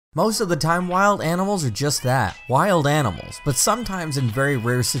Most of the time, wild animals are just that, wild animals, but sometimes in very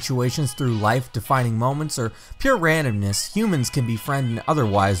rare situations through life-defining moments or pure randomness, humans can befriend an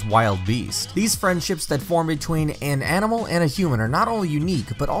otherwise wild beast. These friendships that form between an animal and a human are not only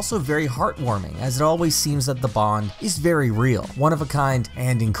unique, but also very heartwarming, as it always seems that the bond is very real, one of a kind,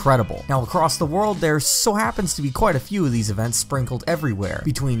 and incredible. Now across the world, there so happens to be quite a few of these events sprinkled everywhere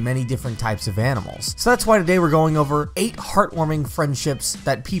between many different types of animals. So that's why today we're going over 8 heartwarming friendships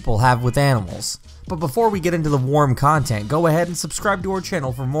that people have with animals. But before we get into the warm content, go ahead and subscribe to our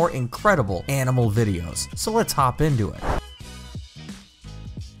channel for more incredible animal videos. So let's hop into it.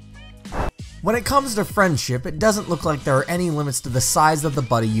 When it comes to friendship, it doesn't look like there are any limits to the size of the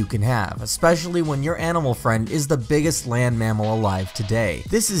buddy you can have, especially when your animal friend is the biggest land mammal alive today.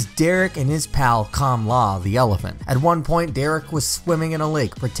 This is Derek and his pal Kamla the elephant. At one point, Derek was swimming in a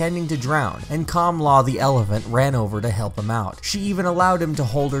lake pretending to drown, and Kamla the elephant ran over to help him out. She even allowed him to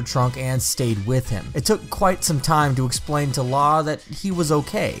hold her trunk and stayed with him. It took quite some time to explain to La that he was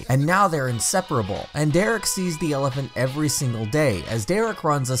okay, and now they're inseparable, and Derek sees the elephant every single day as Derek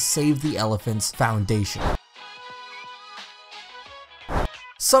runs a Save the Elephant Foundation.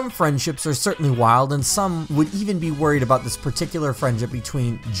 Some friendships are certainly wild, and some would even be worried about this particular friendship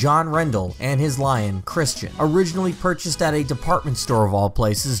between John Rendell and his lion, Christian. Originally purchased at a department store of all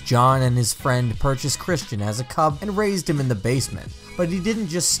places, John and his friend purchased Christian as a cub and raised him in the basement. But he didn't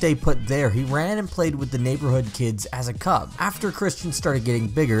just stay put there, he ran and played with the neighborhood kids as a cub. After Christian started getting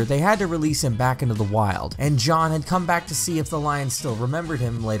bigger, they had to release him back into the wild, and John had come back to see if the lion still remembered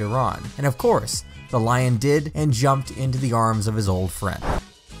him later on. And of course, the lion did and jumped into the arms of his old friend.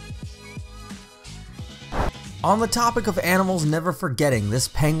 On the topic of animals never forgetting, this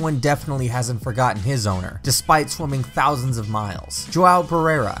penguin definitely hasn't forgotten his owner, despite swimming thousands of miles. Joao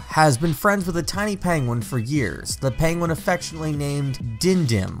Pereira has been friends with a tiny penguin for years. The penguin, affectionately named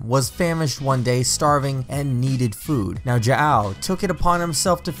Dindim, was famished one day, starving, and needed food. Now Joao took it upon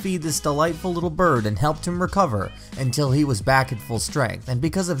himself to feed this delightful little bird and helped him recover until he was back at full strength. And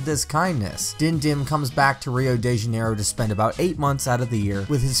because of this kindness, Dindim comes back to Rio de Janeiro to spend about 8 months out of the year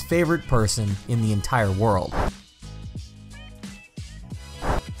with his favorite person in the entire world.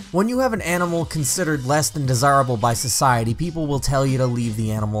 When you have an animal considered less than desirable by society, people will tell you to leave the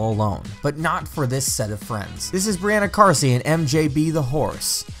animal alone. But not for this set of friends. This is Brianna Carsey and MJB the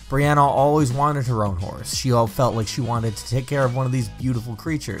horse. Brianna always wanted her own horse. She all felt like she wanted to take care of one of these beautiful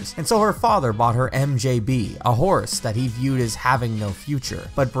creatures. And so her father bought her MJB, a horse that he viewed as having no future.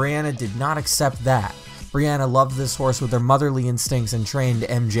 But Brianna did not accept that. Brianna loved this horse with her motherly instincts and trained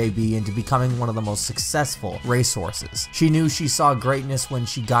MJB into becoming one of the most successful racehorses. She knew she saw greatness when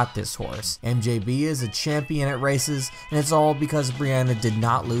she got this horse. MJB is a champion at races, and it's all because Brianna did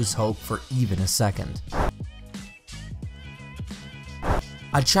not lose hope for even a second.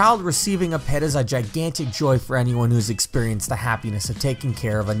 A child receiving a pet is a gigantic joy for anyone who's experienced the happiness of taking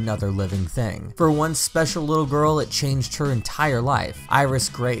care of another living thing. For one special little girl, it changed her entire life. Iris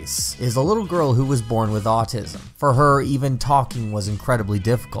Grace is a little girl who was born with autism. For her, even talking was incredibly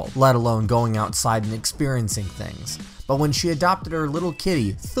difficult, let alone going outside and experiencing things. But when she adopted her little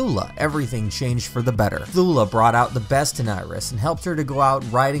kitty, Thula, everything changed for the better. Thula brought out the best in Iris and helped her to go out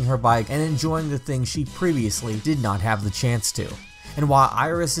riding her bike and enjoying the things she previously did not have the chance to. And while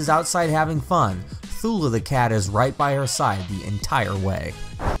Iris is outside having fun, Thula the cat is right by her side the entire way.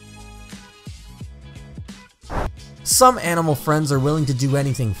 Some animal friends are willing to do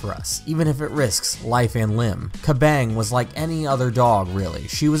anything for us, even if it risks life and limb. Kabang was like any other dog, really.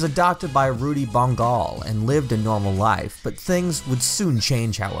 She was adopted by Rudy Bongal and lived a normal life, but things would soon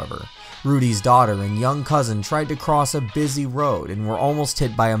change, however. Rudy's daughter and young cousin tried to cross a busy road and were almost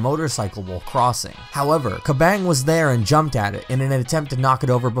hit by a motorcycle while crossing. However, Kabang was there and jumped at it in an attempt to knock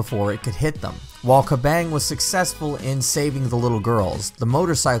it over before it could hit them. While Kabang was successful in saving the little girls, the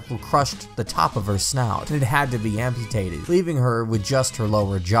motorcycle crushed the top of her snout and it had to be amputated, leaving her with just her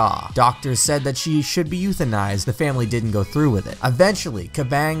lower jaw. Doctors said that she should be euthanized. The family didn't go through with it. Eventually,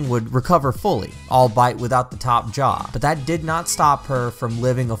 Kabang would recover fully, albeit without the top jaw, but that did not stop her from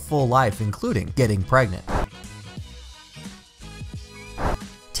living a full life, including getting pregnant.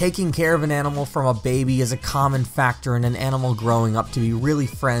 Taking care of an animal from a baby is a common factor in an animal growing up to be really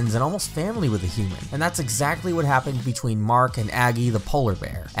friends and almost family with a human. And that's exactly what happened between Mark and Aggie the polar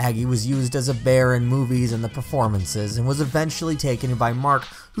bear. Aggie was used as a bear in movies and the performances and was eventually taken by Mark,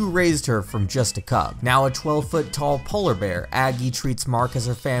 who raised her from just a cub. Now a 12-foot tall polar bear, Aggie treats Mark as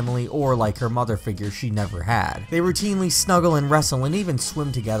her family or like her mother figure she never had. They routinely snuggle and wrestle and even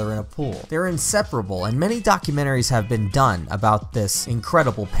swim together in a pool. They're inseparable, and many documentaries have been done about this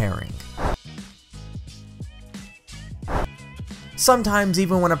incredible pairing. Sometimes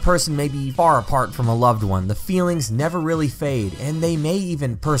even when a person may be far apart from a loved one, the feelings never really fade, and they may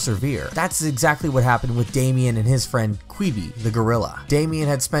even persevere. That's exactly what happened with Damien and his friend Queeby, the gorilla. Damien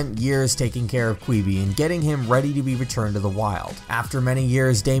had spent years taking care of Queeby and getting him ready to be returned to the wild. After many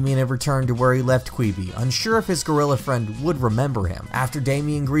years, Damien had returned to where he left Queeby, unsure if his gorilla friend would remember him. After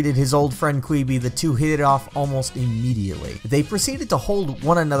Damien greeted his old friend Queeby, the two hit it off almost immediately. They proceeded to hold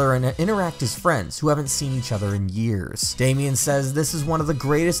one another and interact as friends who haven't seen each other in years. Damien says this is one of the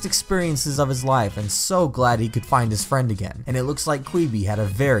greatest experiences of his life and so glad he could find his friend again, and it looks like Queeby had a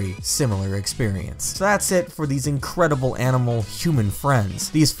very similar experience. So that's it for these incredible animal-human friends.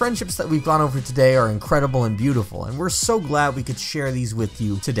 These friendships that we've gone over today are incredible and beautiful, and we're so glad we could share these with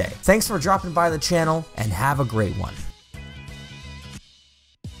you today. Thanks for dropping by the channel, and have a great one.